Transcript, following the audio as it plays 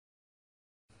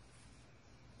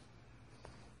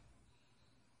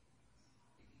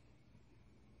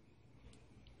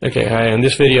Okay, hi. In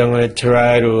this video, I'm going to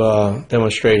try to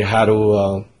demonstrate how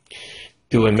to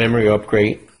do a memory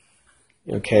upgrade.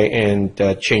 Okay, and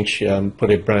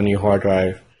put a brand new hard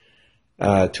drive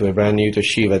to a brand new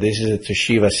Toshiba. This is a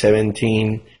Toshiba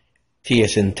 17T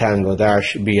as in Tango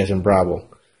 -B as in Bravo.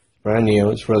 Brand new.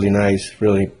 It's really nice,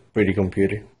 really pretty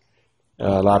computer,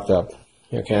 laptop.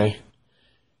 Okay,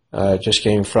 just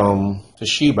came from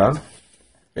Toshiba.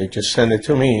 They just sent it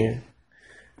to me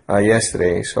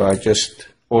yesterday, so I just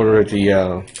ordered the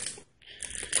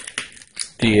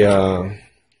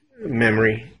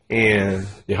memory and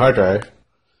the hard drive.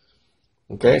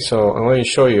 Okay, so I'm going to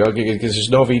show you, because there's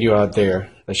no video out there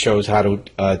that shows how to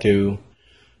do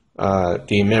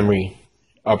the memory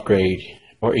upgrade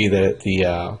or either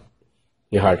the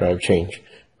hard drive change.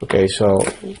 Okay, so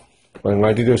what I'm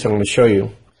going to do is I'm going to show you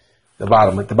the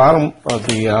bottom. At the bottom of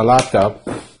the laptop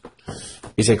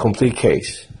is a complete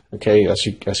case. Okay, as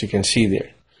you can see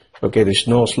there. Okay, there's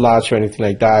no slots or anything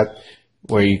like that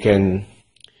where you can,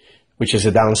 which is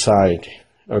a downside,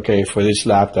 okay, for this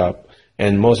laptop.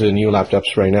 And most of the new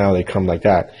laptops right now, they come like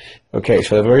that. Okay,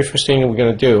 so the very first thing we're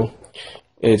going to do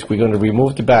is we're going to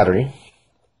remove the battery.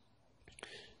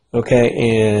 Okay,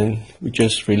 and we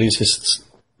just release this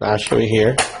latch over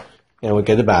here, and we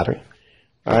get the battery.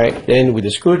 Alright, then with the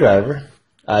screwdriver,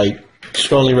 I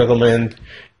strongly recommend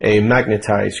a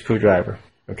magnetized screwdriver.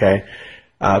 Okay,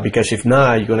 because if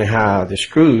not, you're going to have the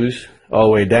screws all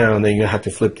the way down. Then you have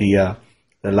to flip the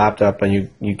laptop, and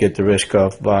you get the risk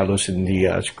of losing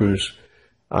the screws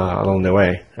along the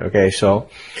way. Okay, so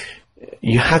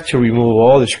you have to remove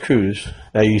all the screws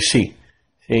that you see.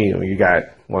 See, you got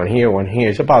one here, one here.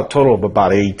 It's about total of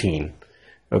about 18.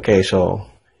 Okay, so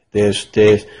this,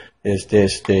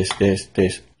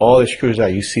 all the screws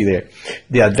that you see there.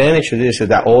 The advantage of this is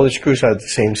that all the screws are the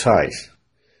same size.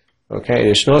 Okay,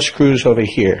 there's no screws over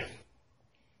here.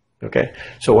 Okay,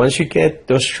 so once you get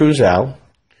those screws out,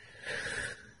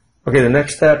 okay, the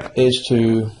next step is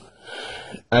to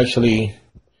actually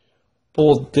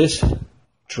pull this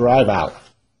drive out.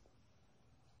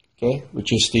 Okay,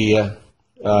 which is the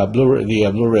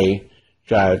Blu-ray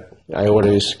drive. I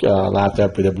ordered this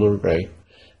laptop with a Blu-ray.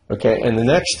 Okay, and the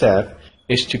next step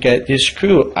is to get this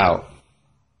screw out,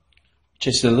 which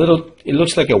is a little. It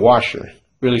looks like a washer.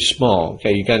 Really small.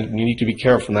 Okay, you need to be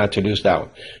careful not to lose that one.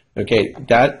 Okay,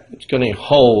 that's going to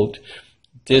hold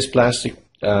this plastic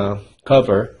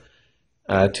cover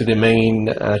to the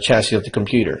main chassis of the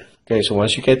computer. Okay, so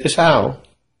once you get this out,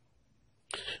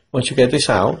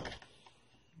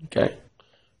 okay,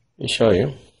 let me show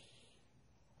you.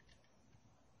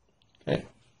 Okay,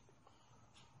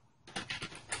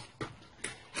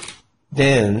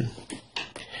 then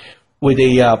with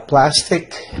a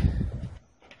plastic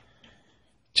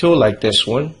tool like this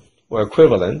one, or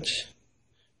equivalent,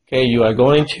 okay, you are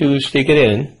going to stick it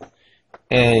in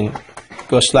and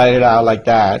go slide it out like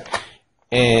that,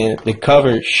 and the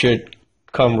cover should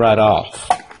come right off.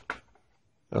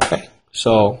 Okay,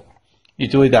 so you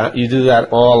do that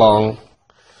all along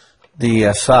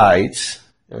the sides,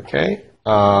 okay,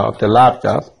 of the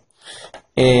laptop,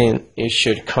 and it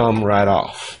should come right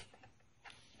off.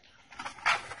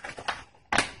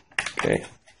 Okay.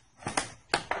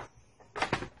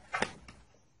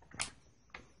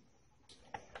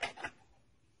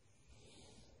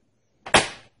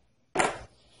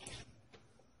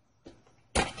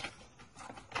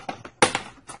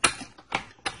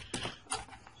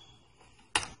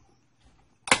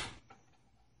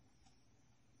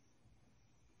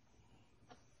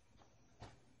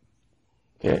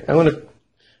 Okay, I'm going to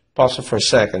pause it for a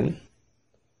second.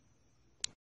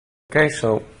 Okay,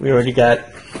 so we already got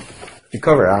the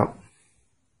cover out.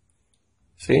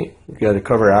 See, we got the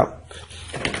cover out.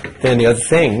 Then the other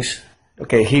things,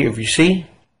 okay, here, if you see,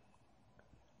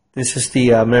 this is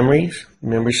the memory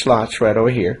slots right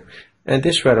over here. And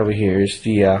this right over here is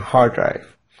the hard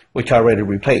drive, which I already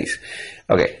replaced.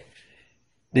 Okay,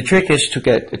 the trick is to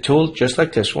get a tool just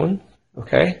like this one,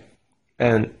 okay,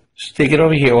 and stick it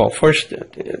over here. Well, first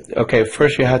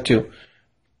you have to,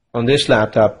 on this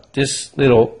laptop, this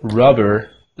little rubber,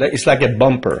 it's like a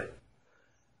bumper,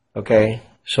 okay,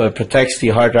 so it protects the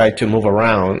hard drive to move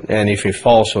around, and if it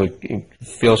falls, so it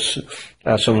feels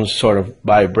some sort of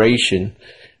vibration,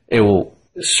 it will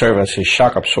serve as a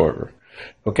shock absorber.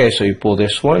 Okay, so you pull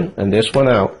this one and this one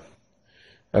out,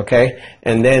 okay,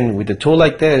 and then with a tool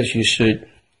like this, you should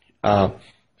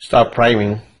start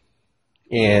priming,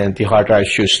 and the hard drive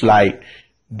should slide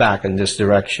back in this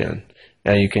direction,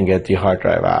 and you can get the hard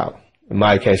drive out. In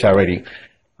my case, I already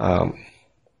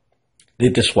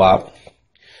did the swap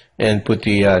and put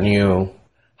the new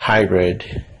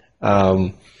hybrid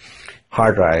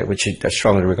hard drive, which I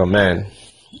strongly recommend.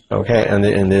 Okay, and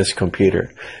in this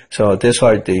computer. So these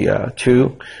are the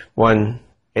one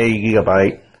 8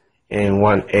 gigabyte and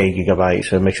one 8 gigabyte,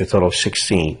 so it makes a total of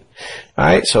 16. All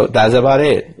right, so that's about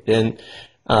it. Then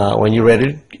when you're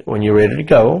ready to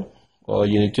go, all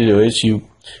you need to do is you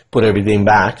put everything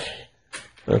back.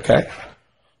 Okay.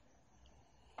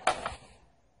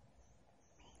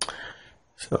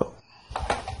 So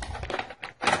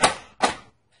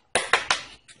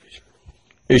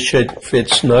it should fit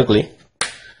snugly.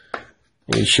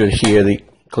 You should hear the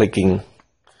clicking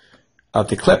of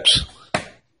the clips.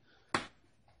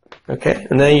 Okay,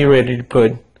 and then you're ready to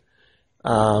put,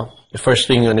 the first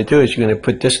thing you're going to do is you're going to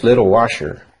put this little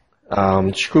washer,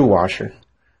 screw washer,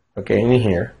 okay, in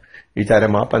here. You tie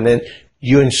them up, and then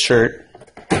you insert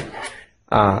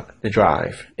the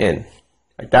drive in,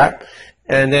 like that,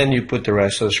 and then you put the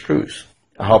rest of the screws.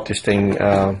 I hope this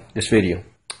video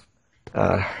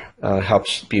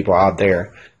helps people out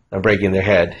there breaking their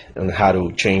head on how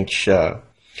to change the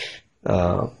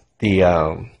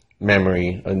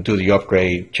memory and do the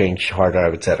upgrade, change hard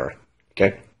drive, etc.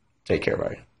 Okay, take care,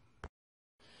 bye.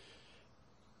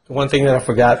 One thing that I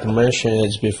forgot to mention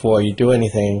is before you do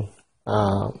anything,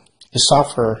 the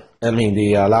software.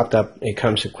 The laptop, it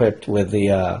comes equipped with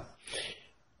a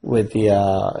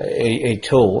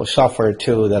tool, a software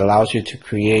tool that allows you to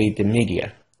create the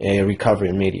media, a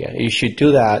recovery media. You should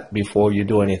do that before you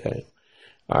do anything.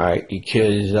 All right,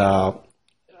 because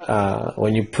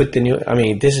when you put the new,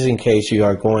 this is in case you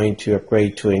are going to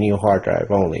upgrade to a new hard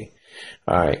drive only.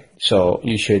 All right, so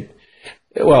you should,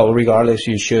 regardless,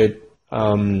 you should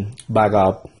back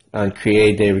up and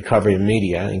create a recovery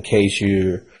media in case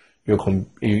your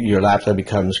laptop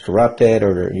becomes corrupted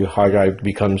or your hard drive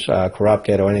becomes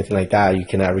corrupted or anything like that. You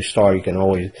cannot restore. You can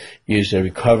always use the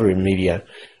recovery media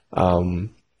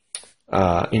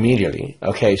immediately.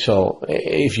 Okay, so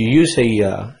if you use a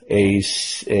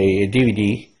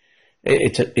DVD,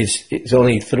 it's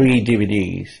only 3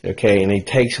 DVDs. Okay, and it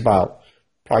takes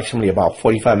approximately about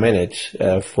 45 minutes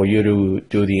for you to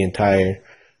do the entire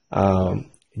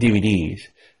DVDs.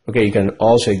 Okay, you can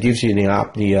also, it gives you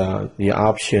the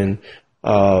option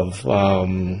of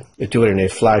do it in a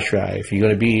flash drive.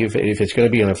 If it's going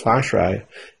to be on a flash drive,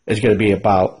 it's going to be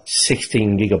about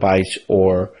 16 gigabytes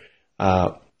or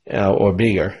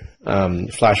bigger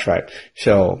flash drive.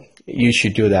 So you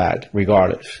should do that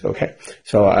regardless. Okay,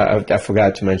 so I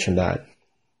forgot to mention that.